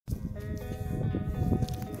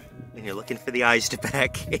and you're looking for the eyes to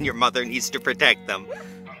peck, and your mother needs to protect them.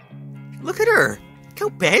 Look at her. Look how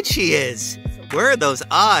bad she is. Where are those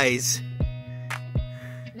eyes?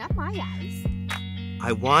 Not my eyes.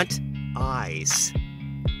 I want eyes.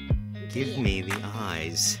 Give me the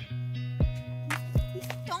eyes.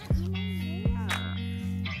 Don't eat my hair.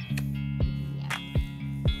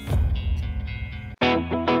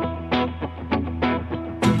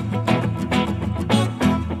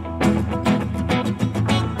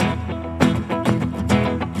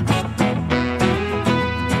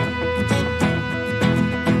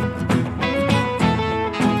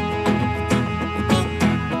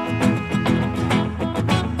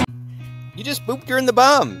 You just pooped her in the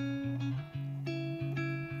bum.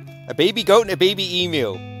 A baby goat and a baby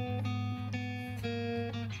emu.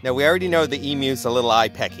 Now we already know the emu's a little eye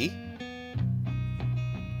pecky.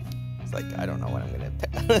 It's like, I don't know what I'm gonna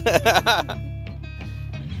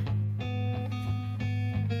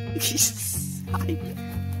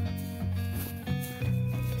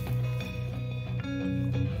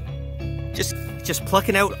just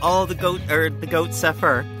plucking out all the goat's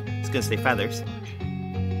fur. I was gonna say feathers.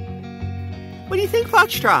 What do you think,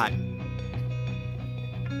 Foxtrot?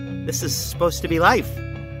 This is supposed to be life.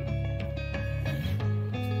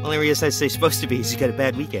 Only reason I say supposed to be is you got a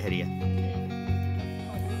bad week ahead of you.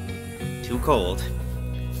 Too cold.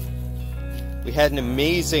 We had an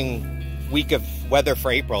amazing week of weather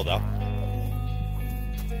for April, though.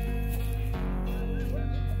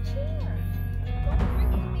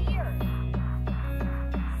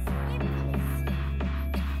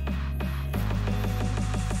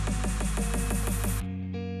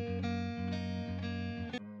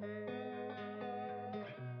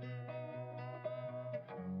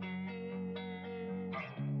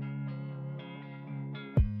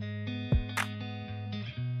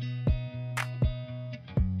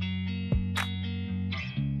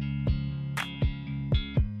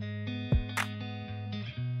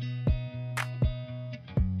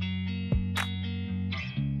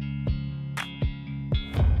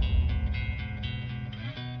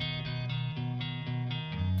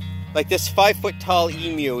 Like, this 5-foot-tall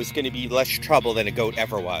emu is going to be less trouble than a goat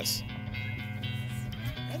ever was.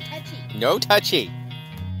 No touchy. No touchy.